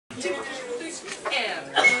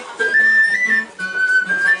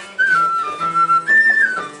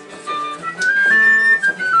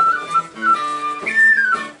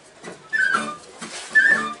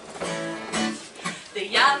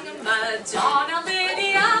Donna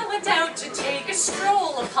Lydia went out to take a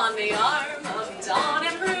stroll upon the arm of Don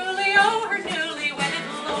Ambrulio, her newly wedded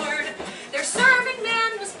lord. Their serving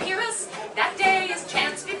man was Pyrrhus, that day his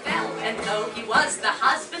chance befell, and though he was the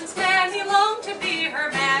husband's man, he longed to be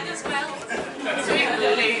her man as well.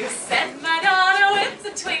 Sweetly said Madonna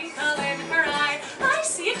with a twinkle in her eye, I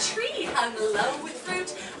see a tree hung low with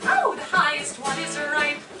fruit, oh, the highest one is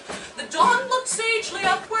ripe. The Don looked sagely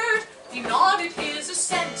upward, he nodded his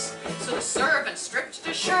assent, so the servant stripped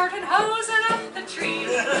his shirt and hose and up the tree.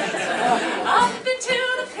 Up into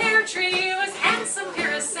the pear tree was handsome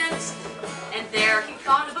Pyrrhus sent, and there he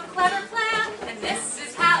thought of a clever plan, and this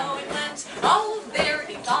is how it went. Oh, there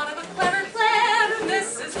he thought of a clever plan, and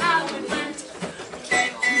this is how it went.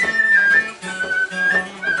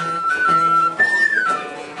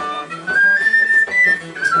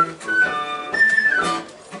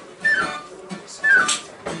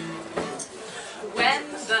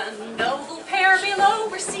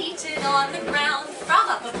 Seated on the ground, from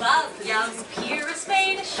up above, young Pyrrhus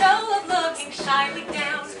made a show of looking shyly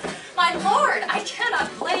down. My lord, I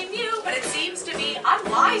cannot blame you, but it seems to me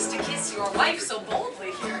unwise to kiss your wife so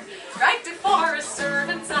boldly here, right before a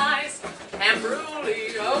servant's eyes.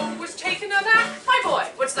 Ambrulio was taken aback. My boy,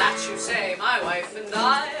 what's that you say? My wife and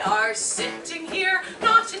I are sitting here,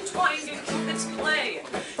 not entwined in Cupid's play.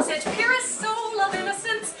 Said Pyrrhus, soul of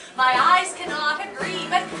innocence, my eyes cannot agree,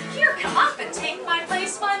 but here, come up and take my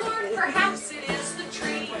place, my lord, perhaps it is the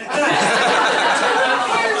tree. The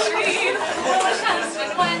pear tree, the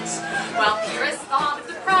husband went, while Pyrrhus thought of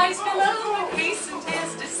the prize below and hastened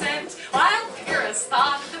his descent. While Pyrrhus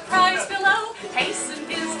thought of the prize below, hastened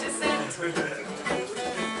his descent.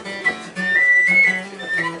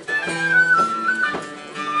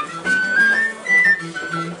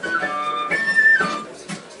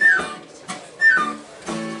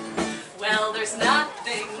 Well, there's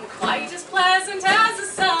nothing quite as pleasant as a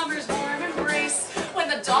summer's warm embrace. When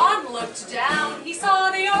the Don looked down, he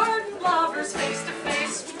saw the ardent lovers face to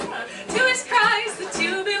face. To his cries, the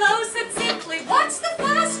two below said simply, what's the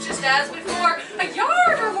fuss? Just as before, a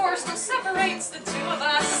yard or more still separates the two of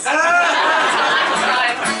us.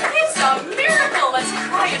 It's a miracle, let's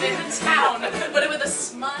cry it in the town. But with a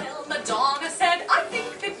smile, Madonna said, I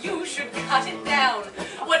think that you should cut it down.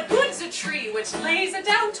 What good's a tree which lays a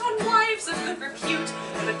doubt on wives of good repute?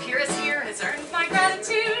 But Pyrrhus here has earned my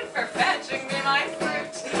gratitude for fetching me my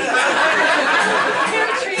fruit. Pear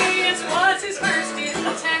tree, it was his first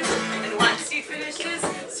intent, and once he finished his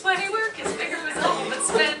sweaty work, his vigor was all but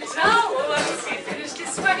spent. Oh, once he finished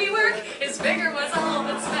his sweaty work, his vigor was all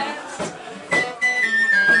but spent.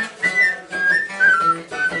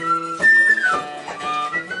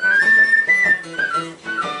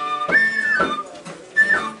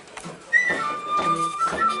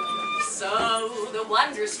 So the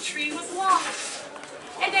wondrous tree was lost,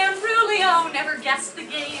 and Ambrulio never guessed the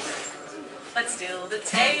game. But still the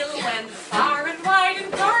tale went far and wide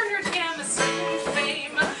and garnered